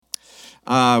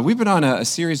We've been on a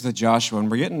series with Joshua, and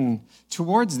we're getting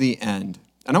towards the end.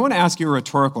 And I want to ask you a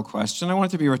rhetorical question. I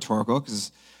want it to be rhetorical,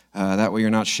 because that way you're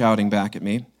not shouting back at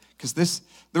me, because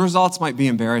the results might be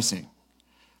embarrassing.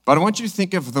 But I want you to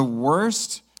think of the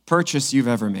worst purchase you've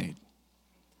ever made.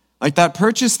 Like that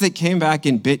purchase that came back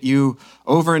and bit you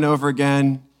over and over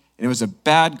again, and it was a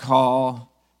bad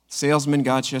call, salesman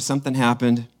got you, something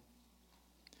happened.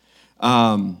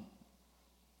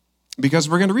 Because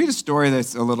we're going to read a story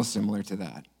that's a little similar to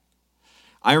that.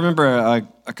 I remember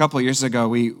a couple of years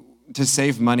ago, to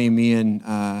save money, me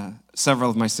and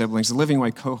several of my siblings, the Living Way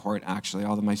cohort actually,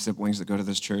 all of my siblings that go to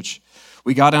this church,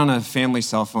 we got on a family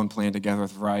cell phone plan together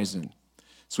with Verizon.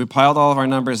 So we piled all of our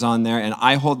numbers on there, and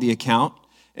I hold the account.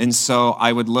 And so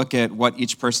I would look at what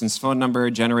each person's phone number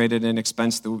generated in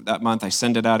expense that month. I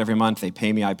send it out every month. They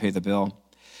pay me, I pay the bill.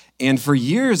 And for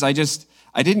years, I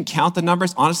didn't count the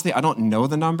numbers. Honestly, I don't know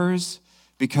the numbers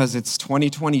because it's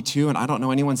 2022 and I don't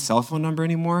know anyone's cell phone number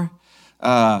anymore.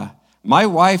 My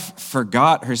wife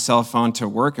forgot her cell phone to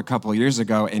work a couple of years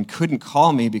ago and couldn't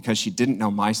call me because she didn't know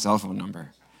my cell phone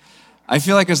number. I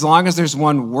feel like as long as there's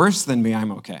one worse than me,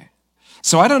 I'm okay.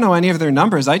 So I don't know any of their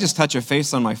numbers. I just touch a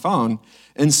face on my phone.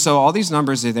 And so all these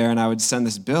numbers are there, and I would send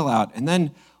this bill out. And then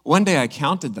one day I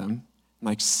counted them,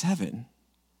 like seven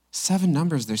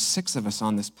numbers. There's 6 of us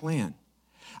on this plan.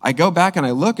 I go back and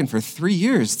I look, and for 3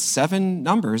 years, 7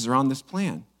 numbers are on this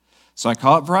plan. So I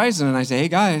call up Verizon, and I say, hey,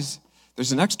 guys,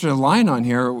 there's an extra line on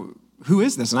here. Who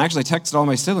is this? And I actually texted all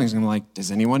my siblings, and I'm like,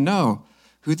 does anyone know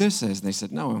who this is? And they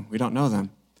said, no, we don't know them.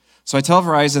 So I tell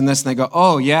Verizon this, and they go,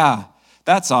 oh, yeah,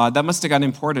 that's odd. That must have gotten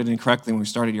imported incorrectly when we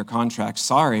started your contract.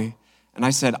 Sorry. And I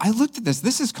said, I looked at this.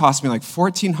 This has cost me like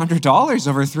 $1,400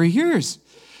 over 3 years.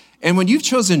 And when you've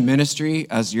chosen ministry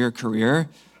as your career,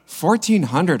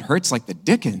 $1,400 hurts like the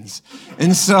dickens.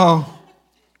 And so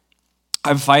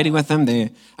I'm fighting with them.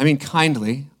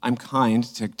 Kindly, I'm kind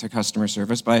to customer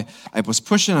service, but I was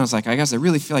pushing. I was like, I guess I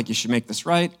really feel like you should make this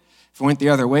right. If it went the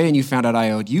other way and you found out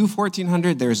I owed you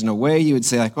 $1,400, there's no way you would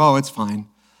say like, oh, it's fine.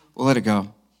 We'll let it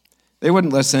go. They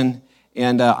wouldn't listen,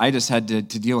 and I just had to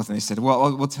deal with it. They said,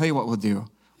 well, we'll tell you what we'll do.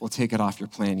 We'll take it off your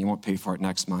plan. You won't pay for it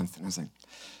next month. And I was like,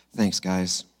 thanks,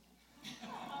 guys.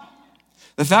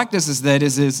 The fact is that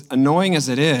as annoying as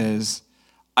it is,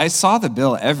 I saw the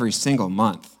bill every single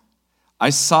month.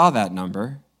 I saw that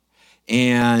number,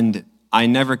 and I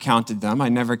never counted them. I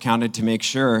never counted to make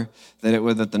sure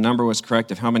that the number was correct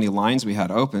of how many lines we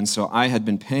had open. So I had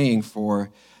been paying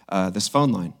for this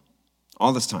phone line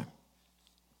all this time.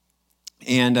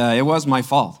 And it was my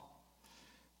fault,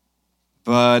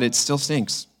 but it still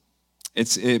stinks.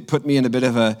 It puts you in a bit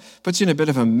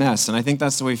of a mess, and I think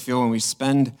that's the way we feel when we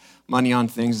spend money on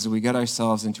things, is we get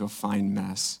ourselves into a fine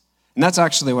mess. And that's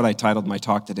actually what I titled my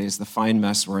talk today, is the fine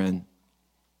mess we're in.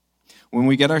 When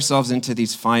we get ourselves into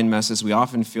these fine messes, we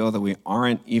often feel that we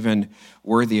aren't even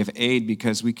worthy of aid,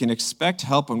 because we can expect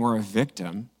help when we're a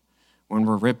victim, when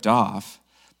we're ripped off,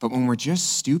 but when we're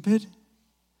just stupid.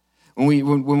 When we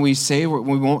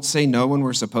won't say no when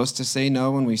we're supposed to say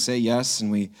no, when we say yes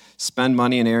and we spend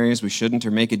money in areas we shouldn't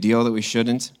or make a deal that we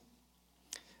shouldn't,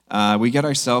 we get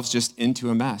ourselves just into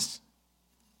a mess.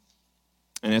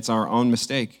 And it's our own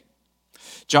mistake.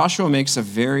 Joshua makes a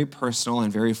very personal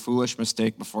and very foolish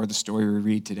mistake before the story we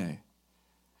read today.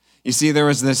 You see, there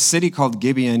was this city called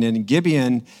Gibeon, and in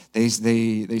Gibeon,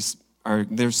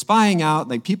 they're spying out,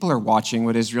 like people are watching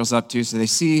what Israel's up to, so they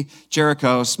see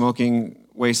Jericho smoking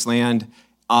wasteland,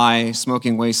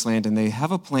 smoking wasteland, and they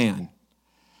have a plan.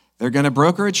 They're going to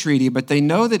broker a treaty, but they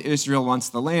know that Israel wants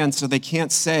the land, so they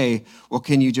can't say, well,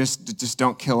 can you just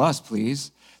don't kill us,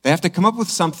 please? They have to come up with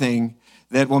something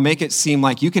that will make it seem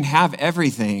like you can have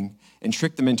everything and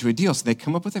trick them into a deal. So they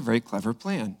come up with a very clever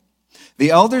plan. The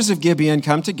elders of Gibeon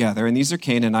come together, and these are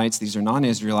Canaanites, these are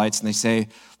non-Israelites, and they say,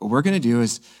 what we're going to do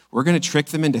is we're going to trick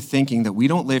them into thinking that we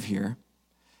don't live here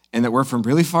and that we're from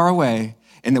really far away,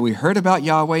 and that we heard about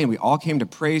Yahweh and we all came to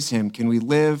praise him. Can we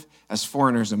live as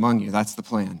foreigners among you? That's the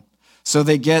plan. So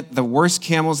they get the worst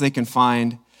camels they can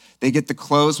find. They get the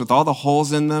clothes with all the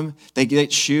holes in them. They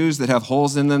get shoes that have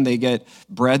holes in them. They get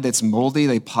bread that's moldy.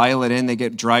 They pile it in. They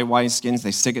get dry wineskins.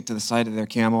 They stick it to the side of their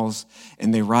camels,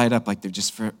 and they ride up like they've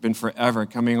just been forever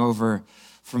coming over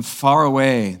from far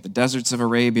away, the deserts of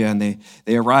Arabia, and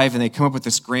they arrive and they come up with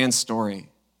this grand story.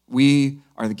 We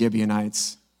are the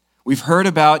Gibeonites. We've heard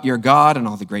about your God and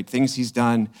all the great things he's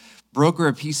done. Broker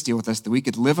a peace deal with us that we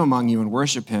could live among you and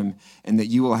worship him, and that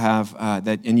you will have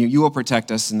you will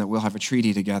protect us, and that we'll have a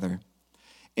treaty together.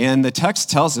 And the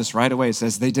text tells us right away, it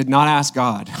says they did not ask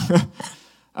God.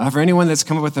 For anyone that's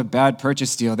come up with a bad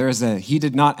purchase deal, he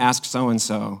did not ask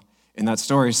so-and-so in that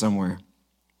story somewhere.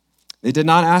 They did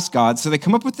not ask God, so they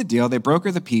come up with the deal. They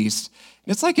broker the peace.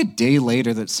 And it's like a day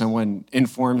later that someone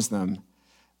informs them,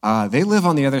 they live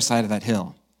on the other side of that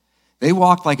hill. They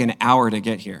walked like an hour to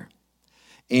get here.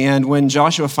 And when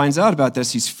Joshua finds out about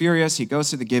this, he's furious. He goes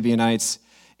to the Gibeonites,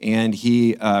 and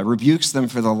he rebukes them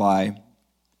for the lie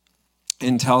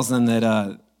and tells them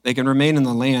that they can remain in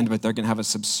the land, but they're going to have a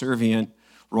subservient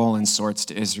role in sorts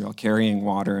to Israel, carrying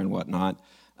water and whatnot.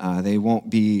 They won't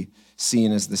be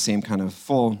seen as the same kind of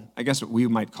full, I guess what we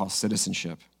might call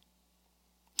citizenship.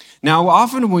 Now,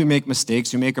 often when we make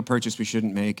mistakes, we make a purchase we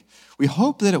shouldn't make, we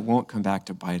hope that it won't come back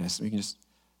to bite us. We can just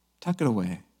tuck it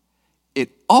away.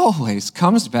 It always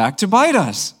comes back to bite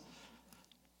us.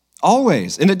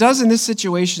 Always. And it does in this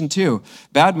situation too.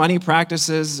 Bad money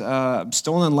practices,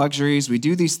 stolen luxuries. We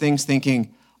do these things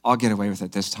thinking, I'll get away with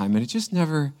it this time. And it just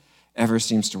never, ever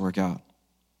seems to work out.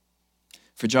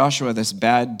 For Joshua, this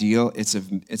bad deal, it's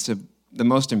the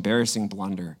most embarrassing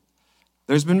blunder.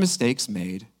 There's been mistakes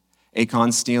made.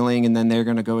 Achan stealing, and then they're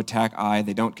going to go attack Ai.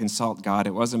 They don't consult God.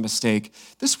 It was a mistake.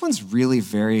 This one's really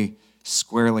very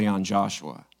squarely on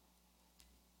Joshua.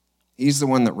 He's the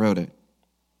one that wrote it.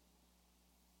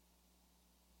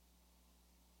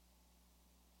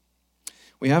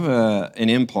 We have an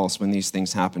impulse when these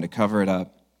things happen to cover it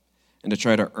up and to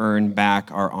try to earn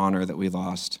back our honor that we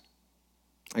lost.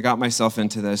 I got myself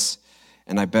into this,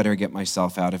 and I better get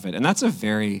myself out of it. And that's a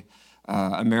very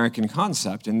American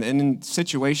concept, and in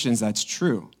situations that's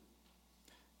true.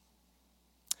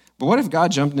 But what if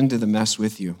God jumped into the mess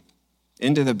with you,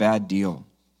 into the bad deal?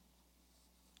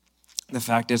 The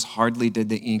fact is, hardly did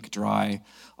the ink dry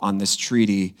on this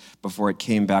treaty before it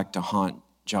came back to haunt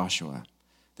Joshua.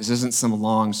 This isn't some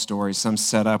long story, some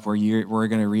setup where we're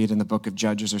going to read in the book of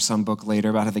Judges or some book later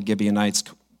about how the Gibeonite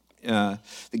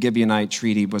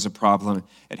treaty was a problem.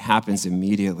 It happens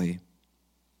immediately.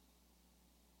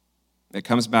 It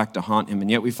comes back to haunt him.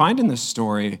 And yet we find in this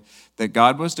story that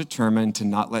God was determined to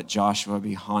not let Joshua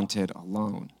be haunted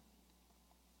alone.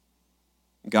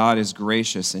 God is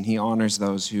gracious, and he honors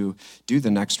those who do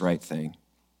the next right thing.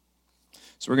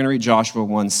 So we're going to read Joshua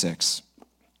 1:6.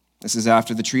 This is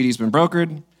after the treaty's been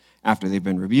brokered, after they've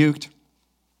been rebuked.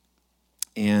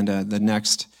 And the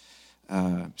next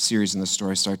series in the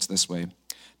story starts this way.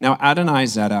 Now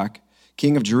Adonai-Zedek,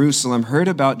 king of Jerusalem, heard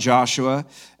about Joshua,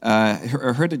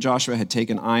 heard that Joshua had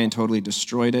taken Ai and totally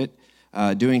destroyed it,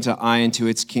 doing to Ai and to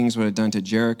its kings what it had done to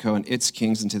Jericho and its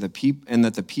kings, and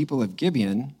that the people of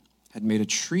Gibeon had made a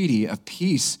treaty of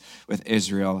peace with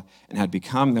Israel and had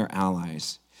become their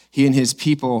allies. He and his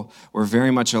people were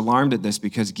very much alarmed at this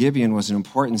because Gibeon was an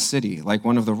important city, like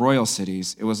one of the royal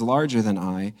cities. It was larger than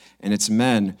Ai, and its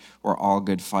men were all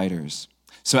good fighters.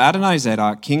 So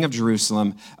Adonai-Zedek, king of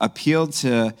Jerusalem, appealed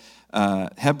to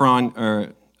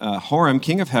Horam,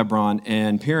 king of Hebron,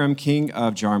 and Piram, king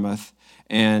of Jarmuth,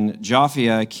 and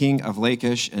Japhia, king of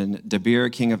Lachish, and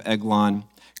Debir, king of Eglon.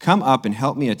 Come up and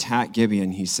help me attack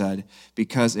Gibeon, he said,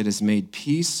 because it has made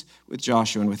peace with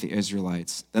Joshua and with the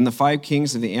Israelites. Then the 5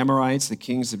 kings of the Amorites, the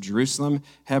kings of Jerusalem,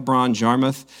 Hebron,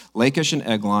 Jarmuth, Lachish, and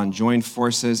Eglon, joined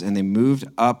forces, and they moved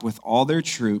up with all their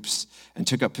troops and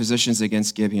took up positions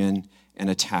against Gibeon and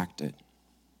attacked it.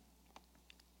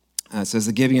 It says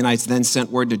the Gibeonites then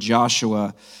sent word to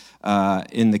Joshua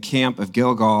in the camp of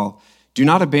Gilgal, do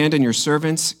not abandon your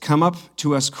servants. Come up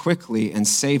to us quickly and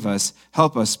save us.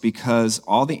 Help us, because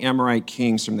all the Amorite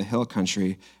kings from the hill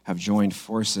country have joined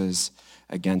forces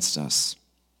against us.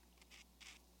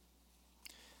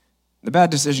 The bad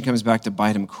decision comes back to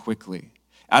bite him quickly.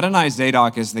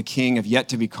 Adonai-Zedek is the king of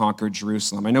yet-to-be-conquered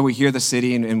Jerusalem. I know we hear the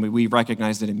city and we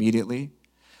recognize it immediately.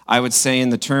 I would say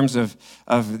in the terms of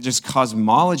just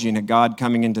cosmology and God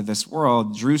coming into this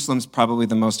world, Jerusalem's probably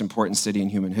the most important city in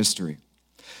human history.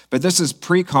 But this is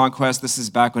pre-conquest. This is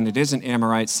back when it is an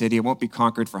Amorite city. It won't be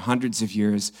conquered for hundreds of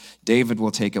years. David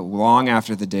will take it long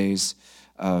after the days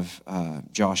of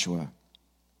Joshua.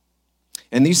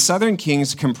 And these southern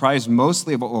kings comprise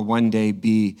mostly of what will one day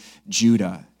be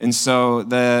Judah. And so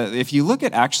if you look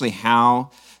at actually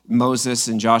how Moses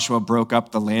and Joshua broke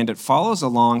up the land, it follows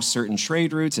along certain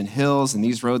trade routes and hills, and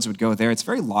these roads would go there. It's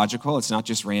very logical. It's not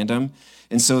just random.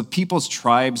 And so people's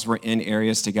tribes were in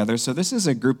areas together. So this is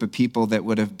a group of people that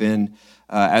would have been,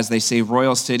 as they say,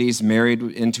 royal cities, married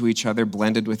into each other,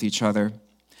 blended with each other.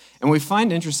 And what we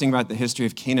find interesting about the history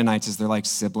of Canaanites is they're like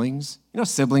siblings. You know,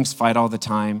 siblings fight all the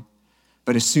time.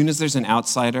 But as soon as there's an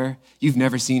outsider, you've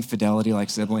never seen fidelity like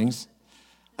siblings.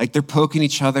 Like they're poking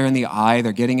each other in the eye,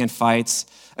 they're getting in fights.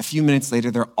 A few minutes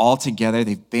later, they're all together,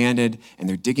 they've banded, and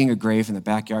they're digging a grave in the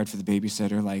backyard for the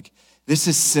babysitter. Like, this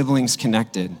is siblings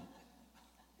connected.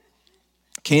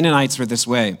 Canaanites were this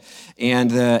way,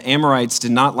 and the Amorites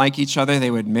did not like each other.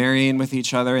 They would marry in with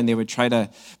each other, and they would try to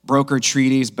broker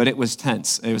treaties, but it was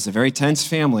tense. It was a very tense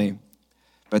family,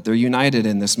 but they're united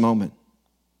in this moment.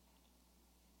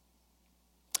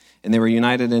 And they were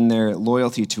united in their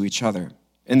loyalty to each other.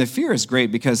 And the fear is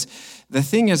great because the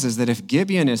thing is that if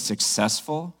Gibeon is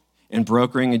successful in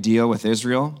brokering a deal with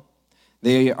Israel,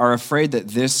 they are afraid that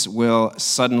this will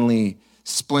suddenly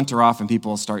splinter off and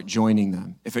people will start joining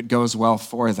them if it goes well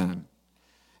for them.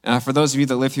 For those of you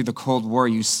that lived through the Cold War,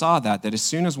 you saw that as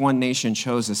soon as one nation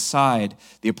chose a side,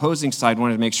 the opposing side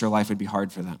wanted to make sure life would be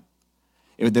hard for them.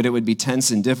 That it would be tense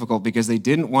and difficult because they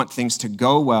didn't want things to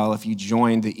go well if you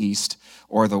joined the East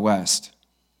or the West.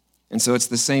 And so it's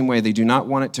the same way. They do not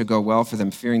want it to go well for them,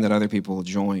 fearing that other people will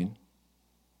join.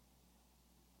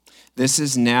 This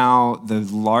is now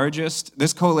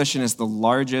this coalition is the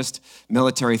largest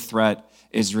military threat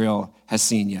Israel has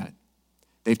seen yet.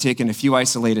 They've taken a few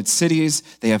isolated cities.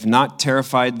 They have not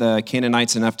terrified the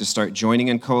Canaanites enough to start joining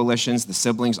in coalitions. The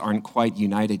siblings aren't quite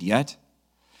united yet.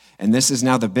 And this is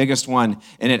now the biggest one,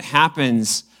 and it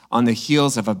happens on the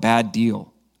heels of a bad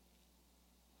deal.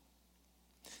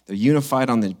 They're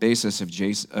unified on the basis of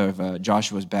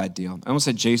Joshua's bad deal. I almost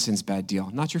said Jason's bad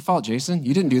deal. Not your fault, Jason.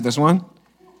 You didn't do this one.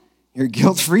 You're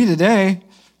guilt-free today.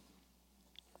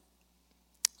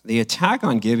 The attack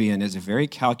on Gibeon is a very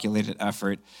calculated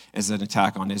effort as an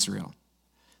attack on Israel.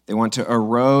 They want to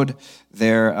erode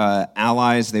their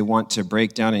allies. They want to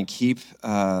break down and keep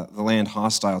the land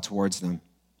hostile towards them.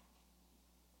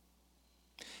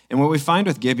 And what we find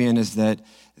with Gibeon is that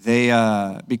they,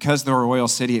 because they're a royal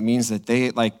city, it means that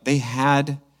they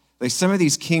had some of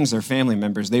these kings are family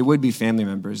members. They would be family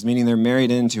members, meaning they're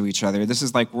married into each other. This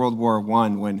is like World War I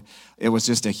when it was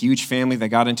just a huge family that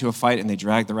got into a fight and they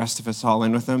dragged the rest of us all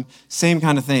in with them. Same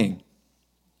kind of thing.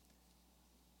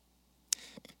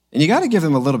 And you got to give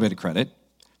them a little bit of credit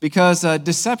because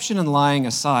deception and lying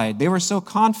aside, they were so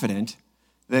confident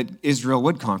that Israel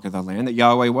would conquer the land, that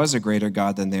Yahweh was a greater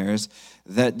God than theirs,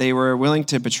 that they were willing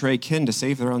to betray kin to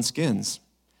save their own skins.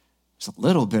 There's a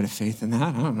little bit of faith in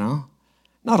that. I don't know.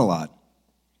 Not a lot.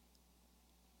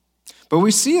 But we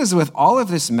see is with all of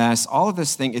this mess, all of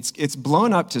this thing, it's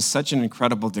blown up to such an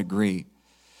incredible degree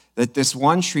that this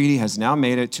one treaty has now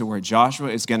made it to where Joshua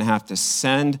is going to have to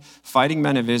send fighting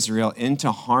men of Israel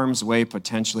into harm's way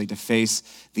potentially to face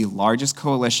the largest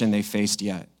coalition they faced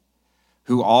yet,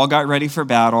 who all got ready for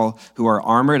battle, who are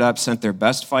armored up, sent their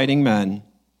best fighting men,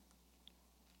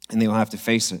 and they will have to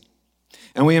face it.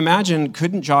 And we imagine,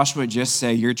 couldn't Joshua just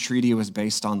say, your treaty was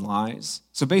based on lies?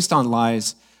 So based on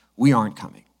lies, we aren't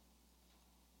coming.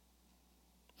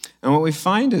 And what we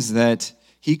find is that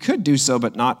he could do so,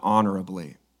 but not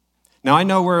honorably. Now, I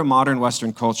know we're a modern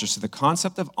Western culture, so the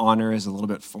concept of honor is a little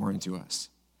bit foreign to us.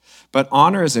 But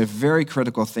honor is a very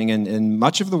critical thing in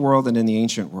much of the world and in the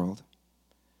ancient world.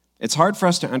 It's hard for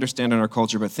us to understand in our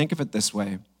culture, but think of it this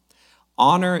way.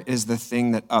 Honor is the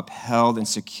thing that upheld and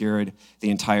secured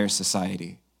the entire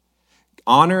society.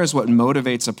 Honor is what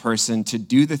motivates a person to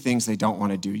do the things they don't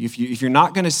want to do. If you're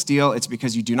not going to steal, it's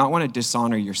because you do not want to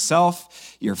dishonor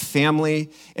yourself, your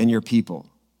family, and your people.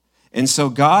 And so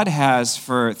God has,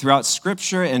 throughout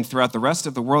Scripture and throughout the rest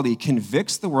of the world, he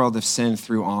convicts the world of sin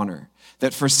through honor.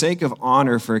 That for sake of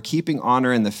honor, for keeping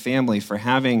honor in the family, for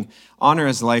having honor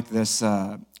is like this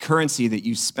currency that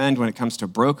you spend when it comes to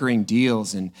brokering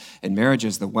deals and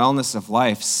marriages, the wellness of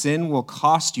life. Sin will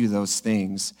cost you those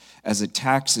things as it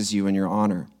taxes you in your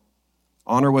honor.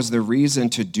 Honor was the reason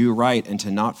to do right and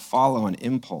to not follow an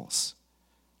impulse.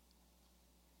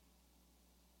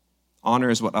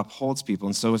 Honor is what upholds people.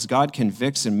 And so as God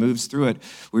convicts and moves through it,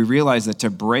 we realize that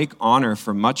to break honor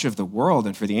for much of the world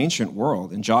and for the ancient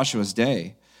world in Joshua's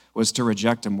day was to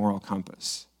reject a moral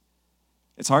compass.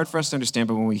 It's hard for us to understand,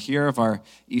 but when we hear of our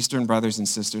Eastern brothers and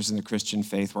sisters in the Christian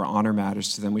faith where honor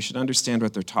matters to them, we should understand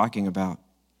what they're talking about.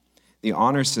 The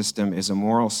honor system is a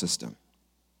moral system.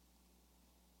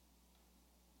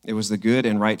 It was the good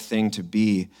and right thing to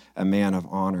be a man of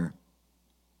honor.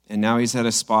 And now he's at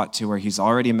a spot to where he's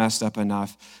already messed up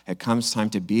enough. It comes time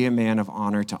to be a man of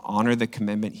honor, to honor the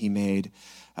commitment he made,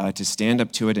 to stand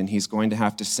up to it, and he's going to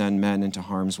have to send men into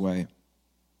harm's way.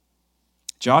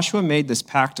 Joshua made this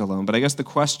pact alone, but I guess the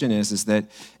question is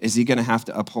he going to have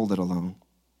to uphold it alone?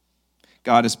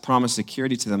 God has promised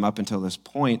security to them up until this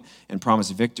point and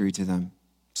promised victory to them.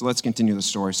 So let's continue the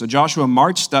story. So Joshua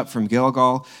marched up from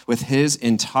Gilgal with his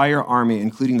entire army,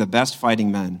 including the best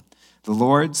fighting men. The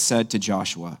Lord said to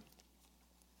Joshua,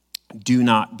 do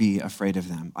not be afraid of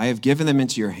them. I have given them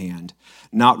into your hand.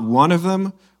 Not one of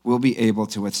them will be able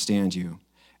to withstand you.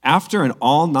 After an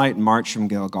all-night march from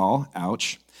Gilgal,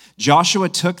 ouch, Joshua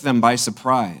took them by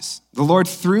surprise. The Lord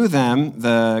threw them,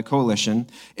 the coalition,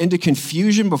 into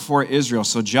confusion before Israel,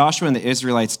 so Joshua and the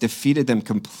Israelites defeated them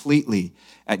completely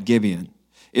at Gibeon.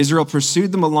 Israel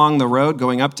pursued them along the road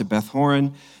going up to Beth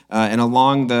Horon and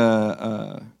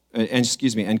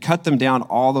cut them down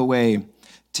all the way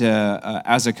to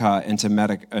Azekah and to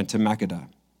Makkedah.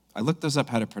 I looked those up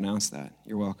how to pronounce that.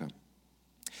 You're welcome.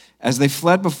 As they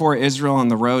fled before Israel on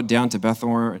the road down to Beth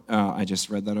Horon, I just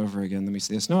read that over again. Let me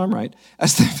see this. No, I'm right.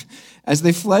 As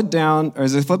they fled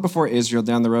before Israel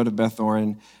down the road of Beth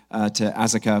Horon to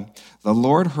Azekah, the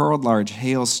Lord hurled large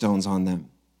hailstones on them,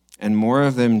 and more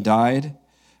of them died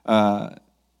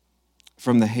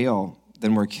from the hail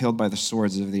than were killed by the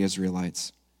swords of the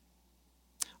Israelites.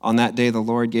 On that day, the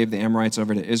Lord gave the Amorites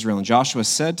over to Israel, and Joshua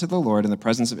said to the Lord in the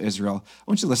presence of Israel, I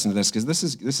want you to listen to this because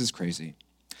this is crazy.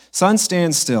 Sun,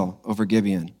 stand still over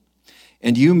Gibeon,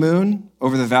 and you, moon,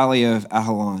 over the valley of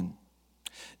Ajalon.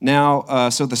 Now,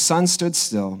 so the sun stood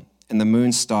still, and the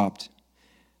moon stopped,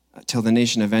 till the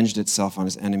nation avenged itself on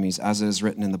his enemies, as it is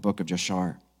written in the book of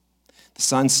Jashar. The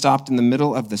sun stopped in the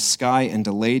middle of the sky and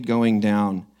delayed going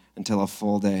down until a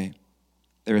full day.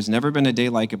 There has never been a day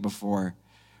like it before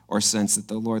or since that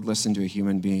the Lord listened to a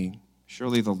human being.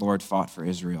 Surely the Lord fought for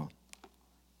Israel.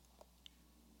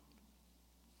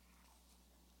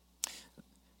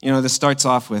 You know, this starts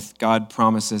off with God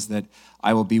promises that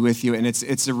I will be with you, and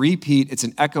it's a repeat, it's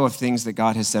an echo of things that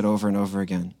God has said over and over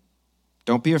again.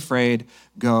 Don't be afraid,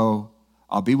 go,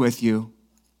 I'll be with you.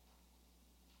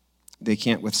 They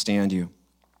can't withstand you.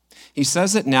 He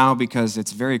says it now because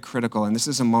it's very critical, and this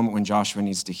is a moment when Joshua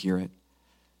needs to hear it.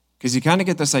 Because you kind of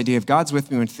get this idea of God's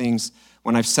with me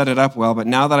when I've set it up well, but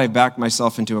now that I've backed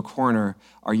myself into a corner,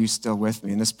 are you still with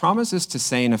me? And this promises to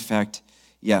say, in effect,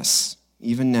 yes,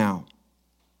 even now.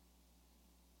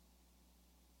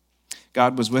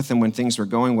 God was with him when things were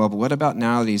going well, but what about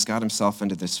now that he's got himself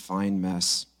into this fine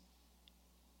mess?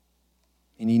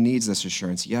 And he needs this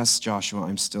assurance. Yes, Joshua,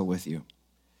 I'm still with you.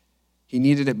 He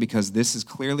needed it because this is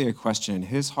clearly a question in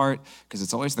his heart, because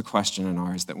it's always the question in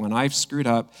ours, that when I've screwed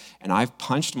up and I've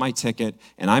punched my ticket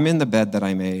and I'm in the bed that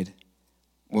I made,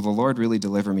 will the Lord really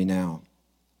deliver me now?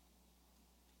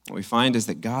 What we find is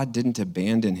that God didn't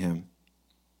abandon him.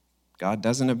 God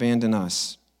doesn't abandon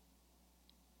us.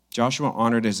 Joshua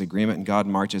honored his agreement, and God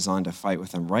marches on to fight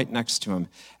with him right next to him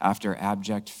after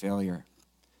abject failure,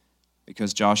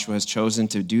 because Joshua has chosen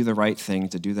to do the right thing,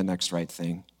 to do the next right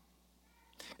thing.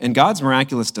 And God's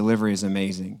miraculous delivery is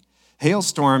amazing.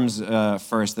 Hailstorms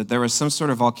first, that there was some sort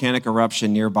of volcanic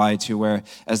eruption nearby to where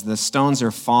as the stones are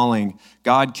falling,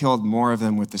 God killed more of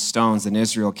them with the stones than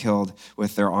Israel killed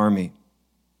with their army.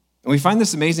 And we find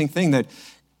this amazing thing that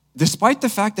despite the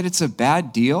fact that it's a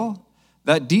bad deal,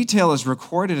 that detail is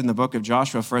recorded in the book of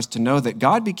Joshua for us to know that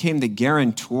God became the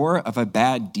guarantor of a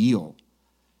bad deal.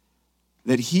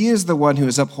 That he is the one who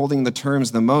is upholding the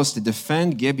terms the most to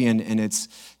defend Gibeon and its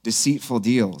deceitful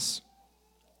deals,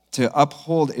 to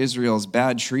uphold Israel's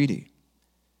bad treaty.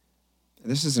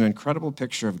 This is an incredible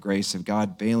picture of grace, of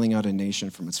God bailing out a nation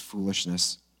from its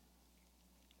foolishness.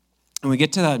 And we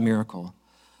get to that miracle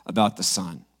about the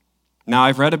sun. Now,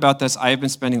 I've read about this. I have been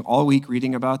spending all week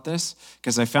reading about this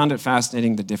because I found it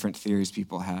fascinating the different theories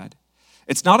people had.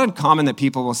 It's not uncommon that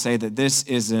people will say that this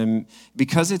is,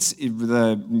 because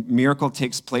the miracle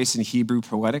takes place in Hebrew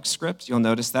poetic script, you'll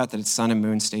notice that it's sun and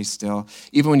moon stay still.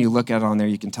 Even when you look at it on there,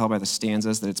 you can tell by the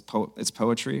stanzas that it's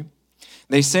poetry.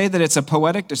 They say that it's a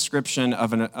poetic description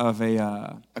of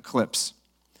an eclipse.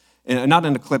 Not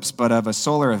an eclipse, but of a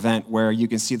solar event where you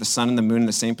can see the sun and the moon in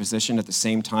the same position at the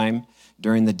same time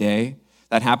during the day.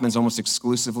 That happens almost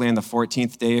exclusively on the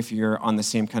 14th day if you're on the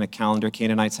same kind of calendar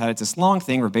Canaanites had. It's this long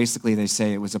thing where basically they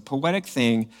say it was a poetic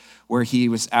thing where he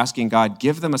was asking God,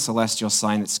 give them a celestial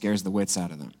sign that scares the wits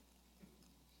out of them.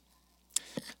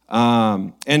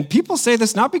 And people say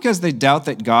this not because they doubt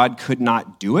that God could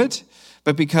not do it,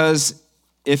 but because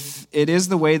if it is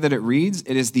the way that it reads,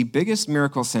 it is the biggest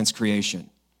miracle since creation.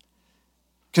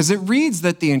 Because it reads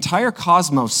that the entire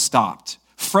cosmos stopped,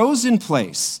 froze in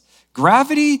place.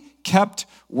 Gravity kept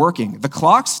working. The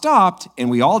clock stopped, and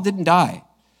we all didn't die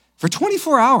for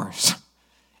 24 hours.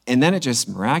 And then it just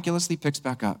miraculously picks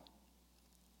back up.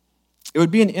 It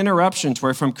would be an interruption to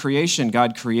where from creation,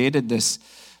 God created this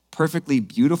perfectly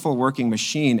beautiful working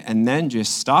machine and then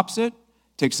just stops it,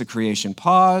 takes a creation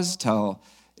pause till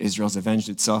Israel's avenged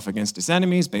itself against its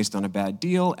enemies based on a bad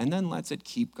deal, and then lets it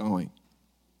keep going.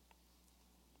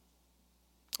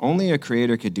 Only a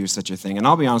creator could do such a thing. And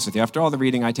I'll be honest with you, after all the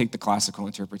reading, I take the classical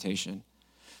interpretation.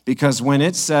 Because when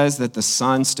it says that the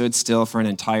sun stood still for an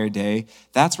entire day,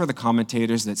 that's where the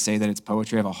commentators that say that it's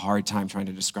poetry have a hard time trying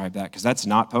to describe that, because that's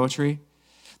not poetry.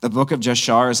 The book of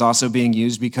Jashar is also being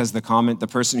used because the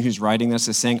person who's writing this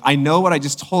is saying, I know what I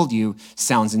just told you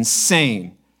sounds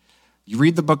insane. You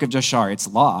read the book of Jashar, it's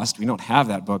lost. We don't have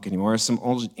that book anymore. It's some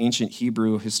old ancient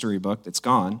Hebrew history book that's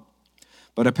gone.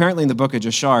 But apparently in the book of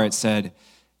Jashar, it said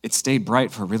it stayed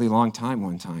bright for a really long time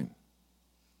one time.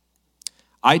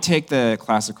 I take the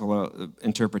classical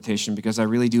interpretation because I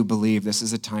really do believe this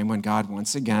is a time when God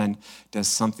once again does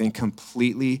something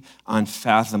completely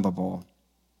unfathomable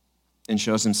and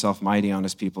shows himself mighty on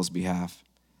his people's behalf.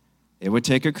 It would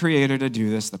take a creator to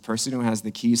do this. The person who has the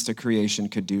keys to creation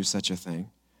could do such a thing.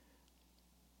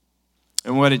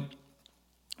 And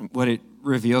what it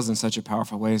reveals in such a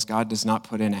powerful way is God does not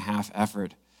put in a half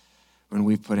effort when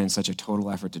we've put in such a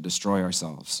total effort to destroy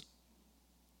ourselves.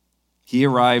 He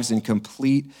arrives in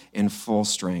complete and full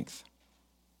strength.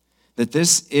 That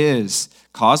this is,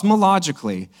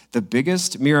 cosmologically, the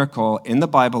biggest miracle in the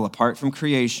Bible apart from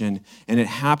creation, and it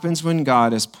happens when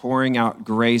God is pouring out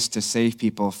grace to save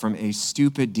people from a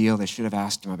stupid deal they should have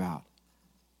asked him about.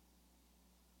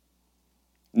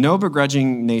 No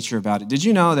begrudging nature about it. Did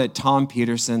you know that Tom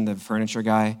Peterson, the furniture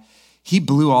guy, he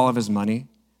blew all of his money?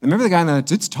 Remember the guy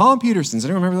that, it's Tom Peterson. Does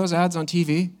anyone remember those ads on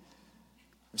TV?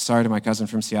 Sorry to my cousin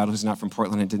from Seattle who's not from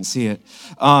Portland and didn't see it.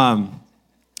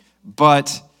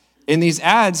 But in these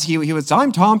ads, he would say,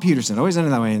 I'm Tom Peterson, always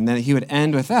ended that way, and then he would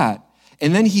end with that.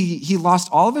 And then he lost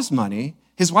all of his money.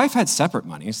 His wife had separate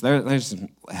money, so there's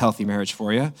a healthy marriage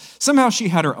for you. Somehow she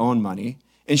had her own money,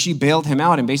 and she bailed him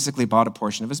out and basically bought a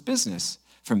portion of his business.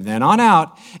 From then on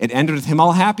out, it ended with him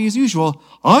all happy as usual.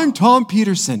 I'm Tom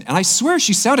Peterson. And I swear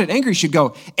she sounded angry. She'd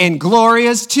go, and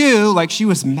Gloria's too, like she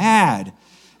was mad.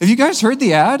 Have you guys heard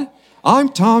the ad? I'm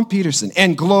Tom Peterson,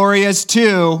 and Gloria's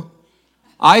too.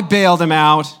 I bailed him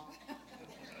out.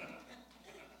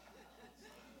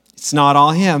 It's not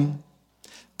all him.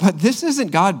 But this isn't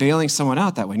God bailing someone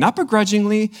out that way. Not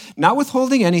begrudgingly, not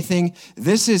withholding anything.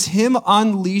 This is him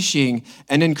unleashing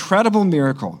an incredible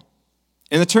miracle.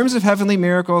 In the terms of heavenly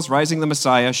miracles, rising the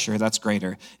Messiah, sure, that's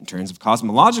greater. In terms of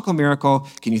cosmological miracle,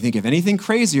 can you think of anything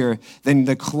crazier than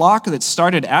the clock that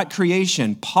started at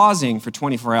creation pausing for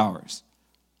 24 hours?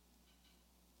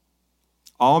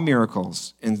 All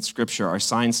miracles in Scripture are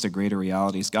signs to greater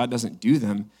realities. God doesn't do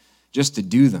them just to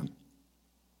do them.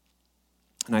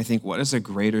 And I think, what is a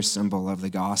greater symbol of the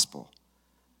gospel?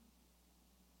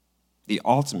 The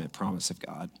ultimate promise of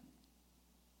God.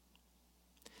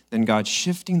 Than God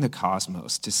shifting the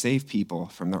cosmos to save people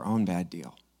from their own bad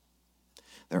deal,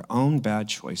 their own bad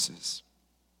choices.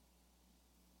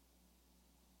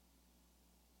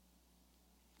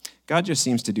 God just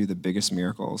seems to do the biggest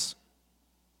miracles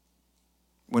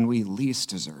when we least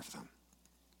deserve them.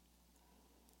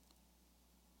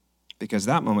 Because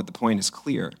that moment, the point is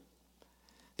clear,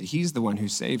 that he's the one who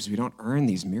saves. We don't earn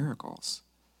these miracles.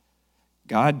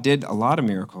 God did a lot of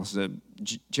miracles.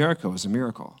 Jericho was a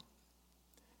miracle.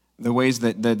 The ways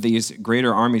that these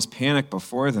greater armies panic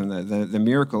before them, the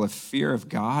miracle of fear of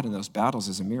God in those battles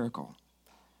is a miracle.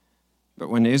 But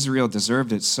when Israel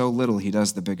deserved it so little, he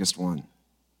does the biggest one.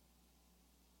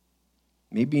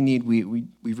 Maybe we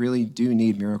really do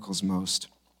need miracles most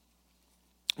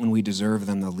when we deserve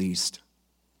them the least.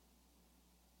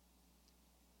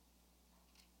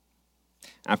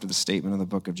 After the statement of the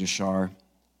book of Jashar,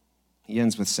 he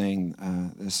ends with saying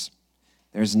this.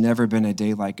 There's never been a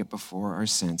day like it before or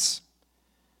since.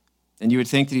 And you would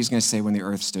think that he's going to say when the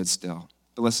earth stood still.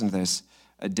 But listen to this.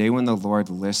 A day when the Lord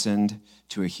listened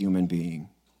to a human being.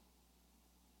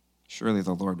 Surely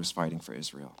the Lord was fighting for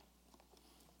Israel.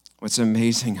 What's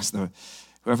amazing is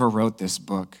whoever wrote this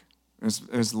book,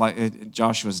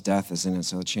 Joshua's death is in it,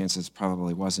 so the chances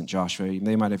probably wasn't Joshua.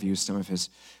 They might have used some of his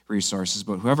resources,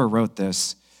 but whoever wrote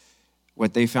this,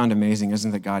 what they found amazing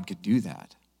isn't that God could do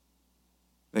that.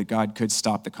 That God could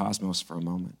stop the cosmos for a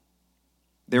moment.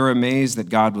 They were amazed that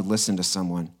God would listen to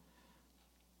someone,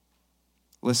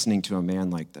 listening to a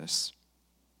man like this.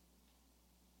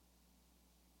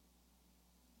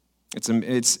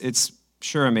 It's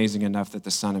sure amazing enough that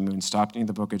the sun and moon stopped in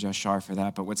the book of Jashar for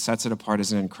that, but what sets it apart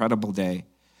as an incredible day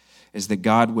is that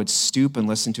God would stoop and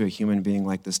listen to a human being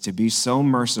like this, to be so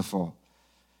merciful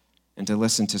and to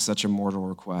listen to such a mortal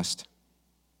request.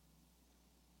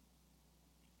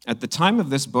 At the time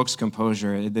of this book's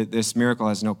composure, this miracle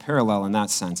has no parallel in that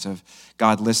sense of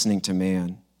God listening to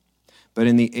man. But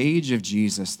in the age of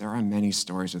Jesus, there are many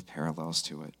stories with parallels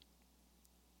to it.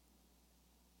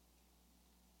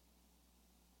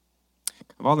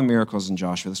 Of all the miracles in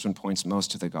Joshua, this one points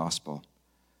most to the gospel.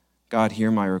 God,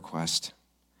 hear my request.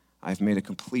 I've made a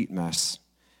complete mess.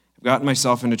 I've gotten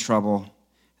myself into trouble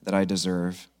that I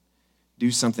deserve.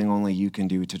 Do something only you can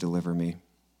do to deliver me.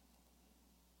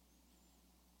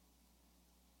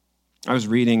 I was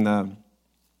reading the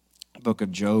book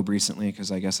of Job recently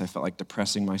because I guess I felt like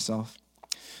depressing myself.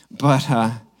 But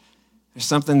there's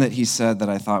something that he said that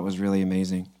I thought was really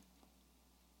amazing.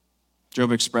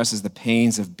 Job expresses the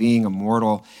pains of being a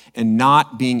mortal and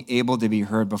not being able to be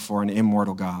heard before an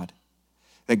immortal God.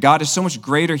 That God is so much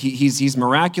greater. He's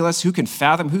miraculous. Who can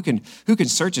fathom? Who can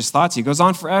search his thoughts? He goes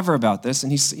on forever about this,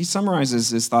 and he summarizes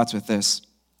his thoughts with this.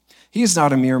 He is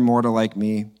not a mere mortal like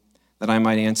me, that I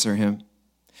might answer him,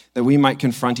 that we might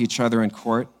confront each other in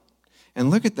court. And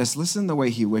look at this. Listen to the way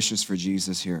he wishes for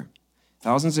Jesus here.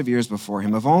 Thousands of years before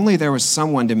him, if only there was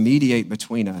someone to mediate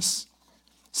between us,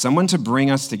 someone to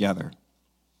bring us together,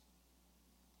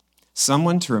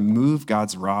 someone to remove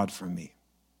God's rod from me,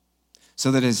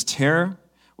 so that his terror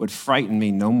would frighten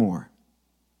me no more.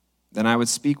 Then I would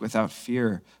speak without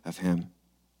fear of him.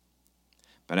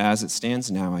 But as it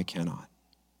stands now, I cannot.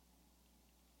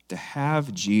 To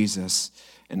have Jesus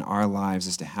in our lives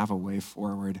is to have a way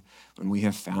forward when we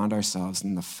have found ourselves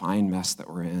in the fine mess that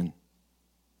we're in.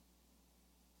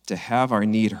 To have our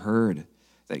need heard,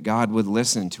 that God would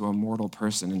listen to a mortal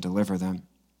person and deliver them.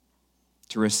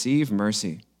 To receive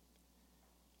mercy.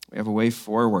 We have a way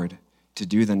forward to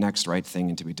do the next right thing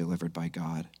and to be delivered by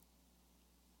God.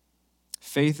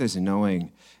 Faith is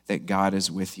knowing that God is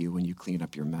with you when you clean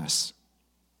up your mess.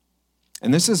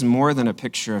 And this is more than a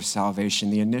picture of salvation,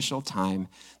 the initial time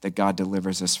that God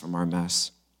delivers us from our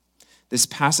mess. This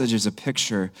passage is a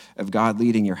picture of God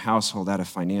leading your household out of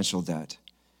financial debt.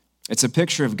 It's a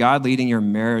picture of God leading your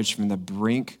marriage from the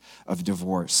brink of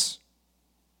divorce.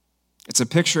 It's a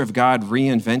picture of God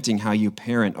reinventing how you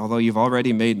parent, although you've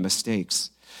already made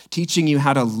mistakes. Teaching you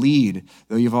how to lead,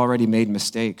 though you've already made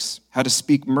mistakes. How to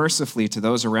speak mercifully to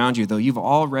those around you, though you've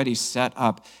already set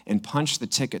up and punched the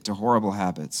ticket to horrible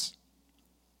habits.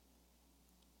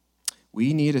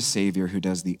 We need a Savior who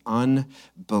does the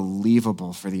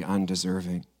unbelievable for the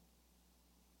undeserving.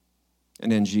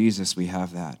 And in Jesus, we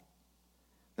have that.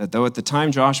 That though at the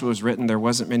time Joshua was written, there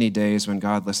wasn't many days when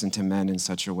God listened to men in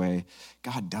such a way,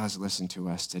 God does listen to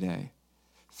us today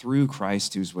through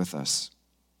Christ who's with us.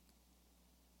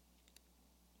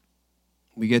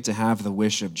 We get to have the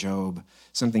wish of Job,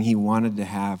 something he wanted to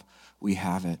have, we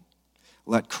have it.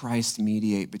 Let Christ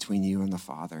mediate between you and the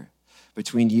Father,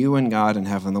 between you and God in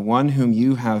heaven, the one whom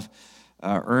you have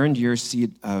earned your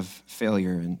seat of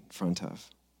failure in front of.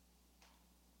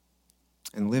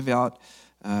 And live out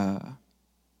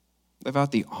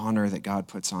the honor that God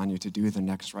puts on you to do the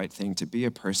next right thing, to be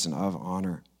a person of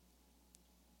honor.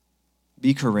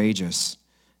 Be courageous,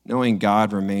 knowing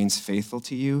God remains faithful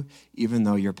to you, even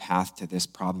though your path to this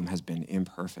problem has been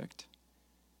imperfect,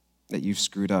 that you've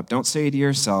screwed up. Don't say to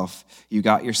yourself, you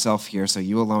got yourself here, so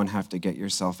you alone have to get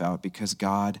yourself out, because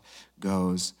God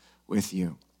goes with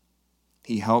you.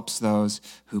 He helps those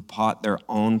who pot their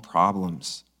own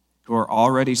problems, who are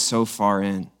already so far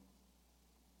in.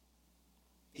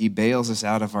 He bails us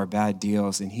out of our bad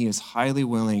deals, and he is highly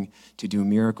willing to do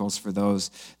miracles for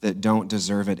those that don't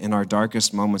deserve it. In our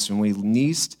darkest moments, when we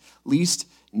least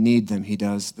need them, he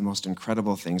does the most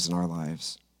incredible things in our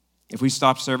lives. If we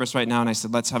stopped service right now and I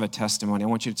said, let's have a testimony, I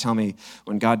want you to tell me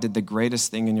when God did the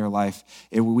greatest thing in your life.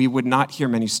 We would not hear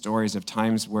many stories of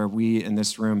times where we in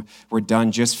this room were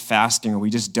done just fasting, or we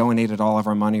just donated all of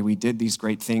our money. We did these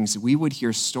great things. We would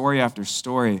hear story after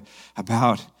story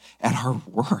about at our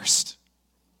worst,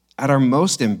 at our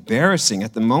most embarrassing,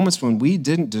 at the moments when we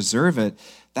didn't deserve it.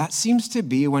 That seems to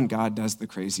be when God does the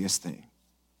craziest thing.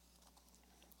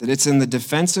 That it's in the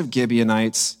defense of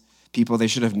Gibeonites, people they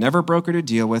should have never brokered a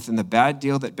deal with, and the bad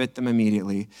deal that bit them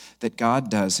immediately, that God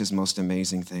does his most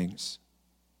amazing things.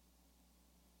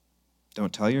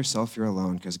 Don't tell yourself you're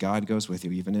alone, because God goes with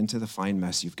you, even into the fine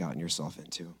mess you've gotten yourself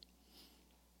into.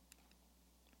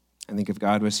 I think if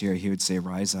God was here, he would say,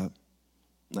 rise up.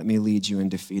 Let me lead you in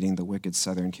defeating the wicked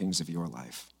southern kings of your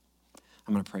life.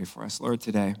 I'm going to pray for us. Lord,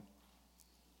 today,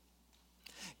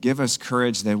 give us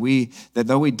courage that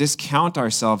though we discount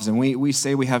ourselves and we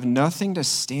say we have nothing to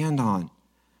stand on,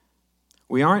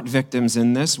 we aren't victims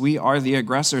in this. We are the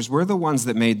aggressors. We're the ones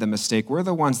that made the mistake. We're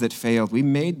the ones that failed. We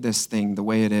made this thing the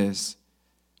way it is.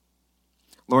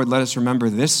 Lord, let us remember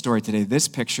this story today, this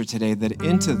picture today, that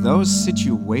into those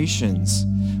situations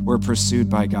we're pursued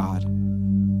by God.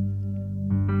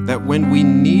 That when we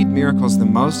need miracles the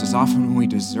most is often when we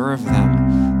deserve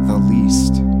them the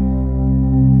least.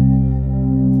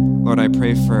 Lord, I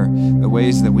pray for the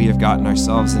ways that we have gotten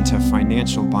ourselves into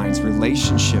financial binds,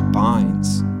 relationship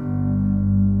binds.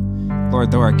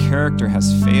 Lord, though our character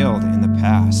has failed in the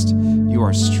past, you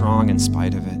are strong in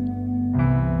spite of it.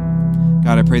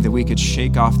 God, I pray that we could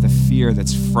shake off the fear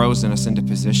that's frozen us into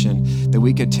position, that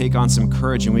we could take on some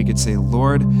courage and we could say,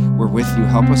 Lord, we're with you.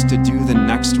 Help us to do the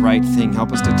next right thing.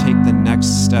 Help us to take the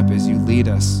next step as you lead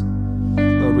us.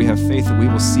 Lord, we have faith that we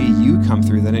will see you come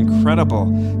through, that incredible,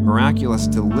 miraculous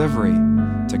delivery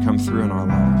to come through in our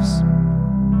lives.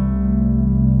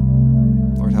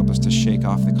 Lord, help us to shake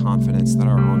off the confidence that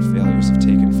our own failures have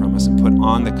taken from us and put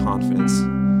on the confidence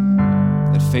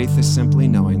that faith is simply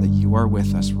knowing that you are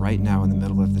with us right now in the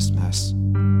middle of this mess.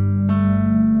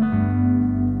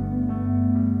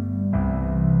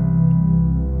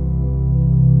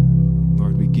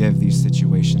 Lord, we give these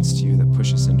situations to you that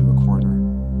push us into a corner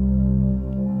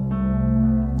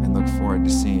and look forward to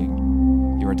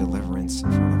seeing your deliverance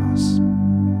in front of us.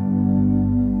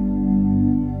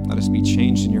 Let us be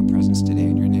changed in your presence today.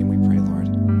 In your name we pray, Lord.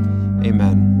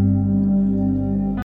 Amen.